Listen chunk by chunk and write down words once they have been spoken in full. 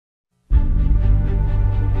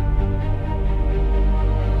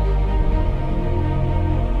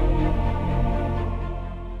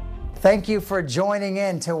Thank you for joining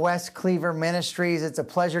in to West Cleaver Ministries. It's a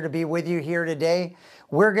pleasure to be with you here today.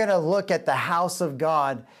 We're going to look at the house of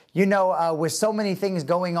God. You know, with so many things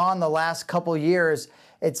going on the last couple years,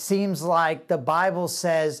 it seems like the Bible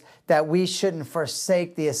says that we shouldn't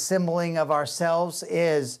forsake the assembling of ourselves,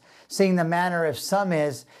 is seeing the manner of some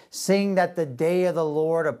is, seeing that the day of the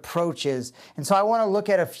Lord approaches. And so I want to look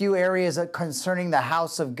at a few areas concerning the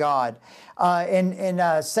house of God. In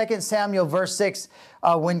 2 Samuel verse 6,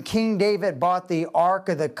 when King David brought the Ark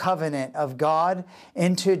of the Covenant of God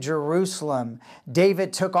into Jerusalem,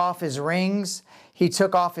 David took off his rings, he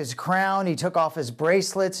took off his crown, he took off his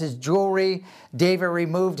bracelets, his jewelry. David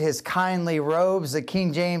removed his kindly robes, the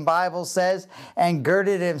King James Bible says, and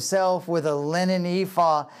girded himself with a linen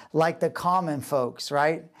ephod like the common folks,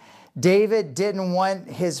 right? David didn't want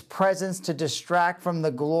his presence to distract from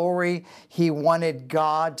the glory he wanted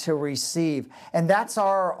God to receive. And that's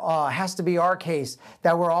has to be our case,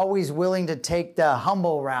 that we're always willing to take the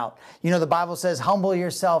humble route. You know, the Bible says, humble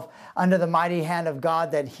yourself under the mighty hand of God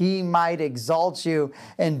that he might exalt you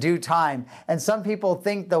in due time. And some people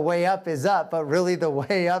think the way up is up, but really the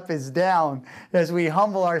way up is down. As we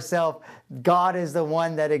humble ourselves, God is the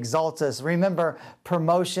one that exalts us. Remember,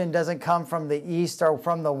 promotion doesn't come from the east or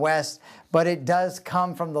from the west, but it does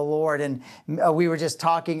come from the Lord. And we were just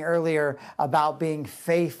talking earlier about being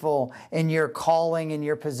faithful in your calling, in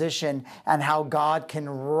your position, and how God can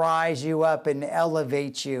rise you up and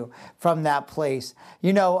elevate you from that place.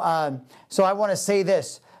 You know, so I want to say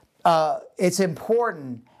this. It's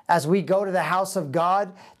important as we go to the house of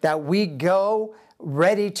God that we go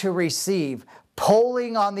ready to receive,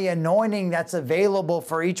 pulling on the anointing that's available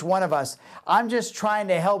for each one of us. I'm just trying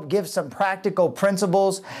to help give some practical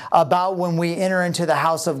principles about when we enter into the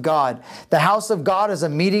house of God. The house of God is a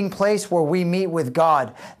meeting place where we meet with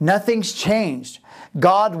God. Nothing's changed.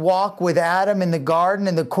 God walked with Adam in the garden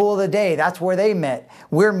in the cool of the day. That's where they met.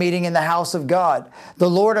 We're meeting in the house of God. The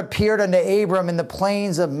Lord appeared unto Abram in the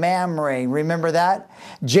plains of Mamre. Remember that?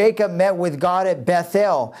 Jacob met with God at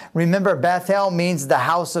Bethel. Remember, Bethel means the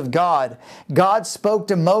house of God. God spoke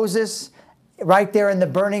to Moses right there in the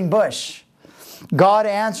burning bush. God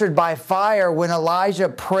answered by fire when Elijah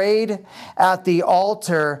prayed at the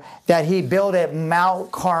altar that he built at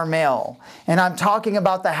Mount Carmel. And I'm talking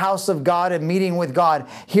about the house of God and meeting with God.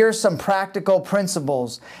 Here's some practical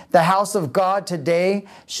principles. The house of God today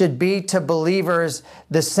should be to believers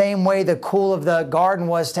the same way the cool of the garden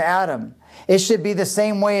was to Adam. It should be the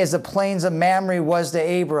same way as the plains of Mamre was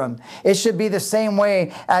to Abram. It should be the same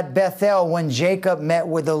way at Bethel when Jacob met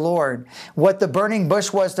with the Lord. What the burning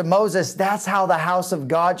bush was to Moses, that's how the house of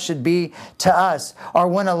God should be to us. Or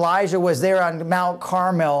when Elijah was there on Mount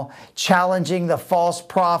Carmel challenging the false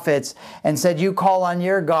prophets and said, you call on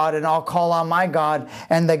your God and I'll call on my God.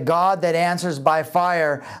 And the God that answers by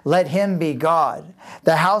fire, let him be God.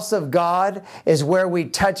 The house of God is where we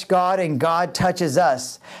touch God and God touches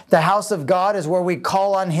us. The house of God is where we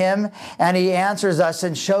call on him and he answers us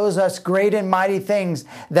and shows us great and mighty things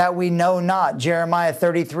that we know not. Jeremiah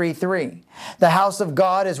 33:3. The house of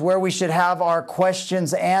God is where we should have our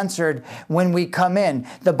questions answered when we come in.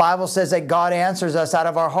 The Bible says that God answers us out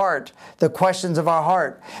of our heart, the questions of our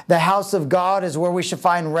heart. The house of God is where we should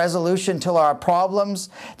find resolution to our problems.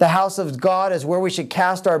 The house of God is where we should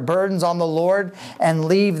cast our burdens on the Lord and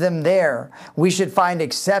leave them there. We should find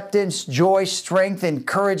acceptance, joy, strength,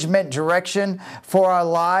 encouragement, direction for our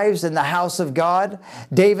lives in the house of God.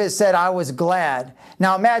 David said, I was glad.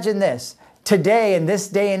 Now imagine this. Today, in this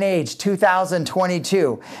day and age,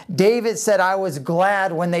 2022, David said, I was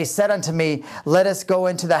glad when they said unto me, let us go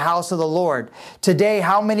into the house of the Lord. Today,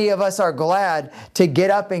 how many of us are glad to get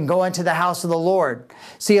up and go into the house of the Lord?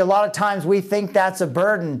 See, a lot of times we think that's a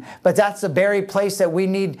burden, but that's the very place that we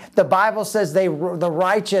need. The Bible says the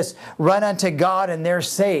righteous run unto God and they're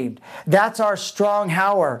saved. That's our strong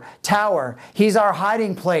tower. He's our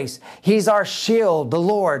hiding place. He's our shield, the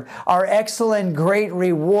Lord. Our excellent, great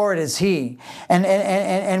reward is He.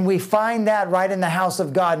 And we find that right in the house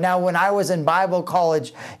of God. Now, when I was in Bible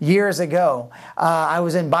college years ago, I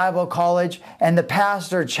was in Bible college and the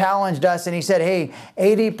pastor challenged us and he said, hey,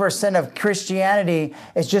 80% of Christianity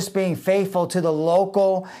is just being faithful to the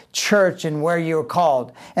local church and where you're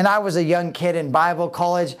called. And I was a young kid in Bible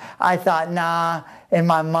college. I thought, nah, in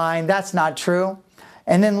my mind, that's not true.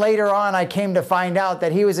 And then later on, I came to find out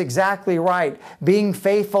that he was exactly right. Being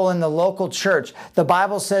faithful in the local church. The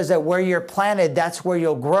Bible says that where you're planted, that's where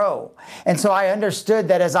you'll grow. And so I understood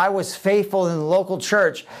that as I was faithful in the local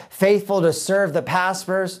church, faithful to serve the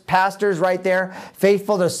pastors right there,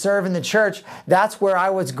 faithful to serve in the church, that's where I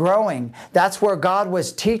was growing. That's where God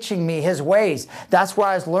was teaching me his ways. That's where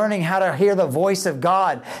I was learning how to hear the voice of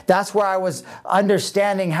God. That's where I was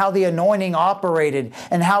understanding how the anointing operated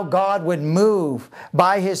and how God would move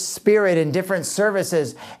by his Spirit in different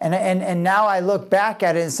services. And now I look back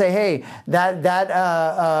at it and say, hey,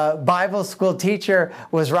 that Bible school teacher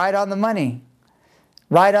was right on the money.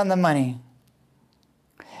 Right on the money.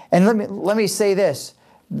 And let me say this.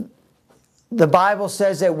 The Bible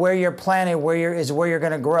says that where you're planted, is where you're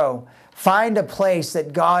going to grow. Find a place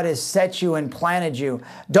that God has set you and planted you.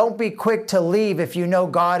 Don't be quick to leave if you know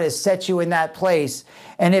God has set you in that place.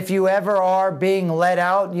 And if you ever are being let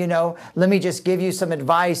out, let me just give you some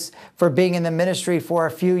advice for being in the ministry for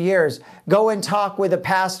a few years. Go and talk with the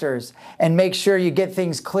pastors and make sure you get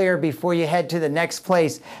things clear before you head to the next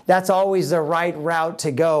place. That's always the right route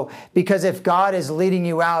to go, because if God is leading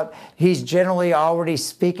you out, he's generally already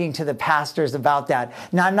speaking to the pastors about that.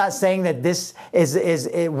 Now, I'm not saying that this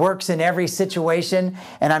it works in every situation,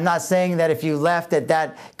 and I'm not saying that if you left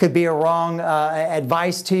that could be a wrong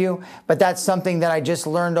advice to you, but that's something that I just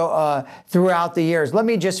learned throughout the years. Let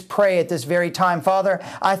me just pray at this very time. Father,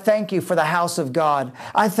 I thank you for the house of God.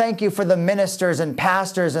 I thank you for the ministers and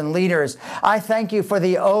pastors and leaders. I thank you for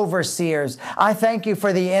the overseers. I thank you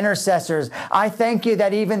for the intercessors. I thank you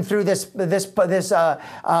that even through this podcast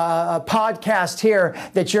here,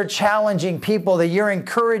 that you're challenging people, that you're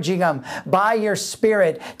encouraging them by your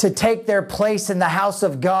Spirit to take their place in the house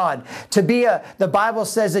of God. The Bible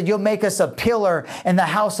says that you'll make us a pillar in the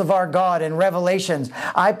house of our God in Revelations.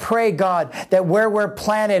 I pray, God, that where we're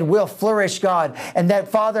planted, we'll flourish, God, and that,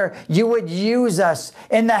 Father, you would use us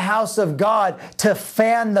in the house of God to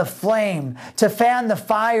fan the flame, to fan the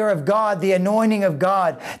fire of God, the anointing of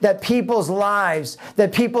God, that people's lives,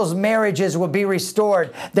 that people's marriages would be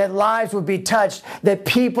restored, that lives would be touched, that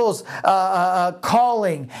people's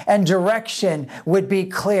calling and direction would be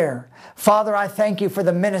clear. Father, I thank you for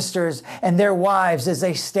the ministers and their wives as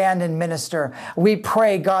they stand and minister. We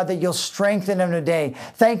pray, God, that you'll strengthen them today.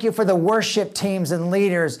 Thank you for the worship teams and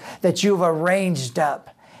leaders that you've arranged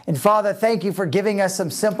up. And Father, thank you for giving us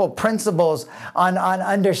some simple principles on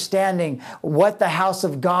understanding what the house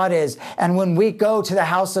of God is. And when we go to the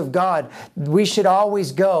house of God, we should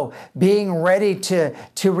always go being ready to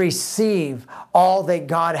receive all that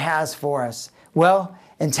God has for us. Well,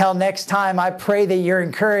 until next time, I pray that you're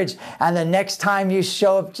encouraged, and the next time you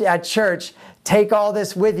show up at church, take all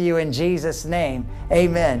this with you in Jesus' name.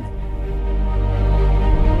 Amen.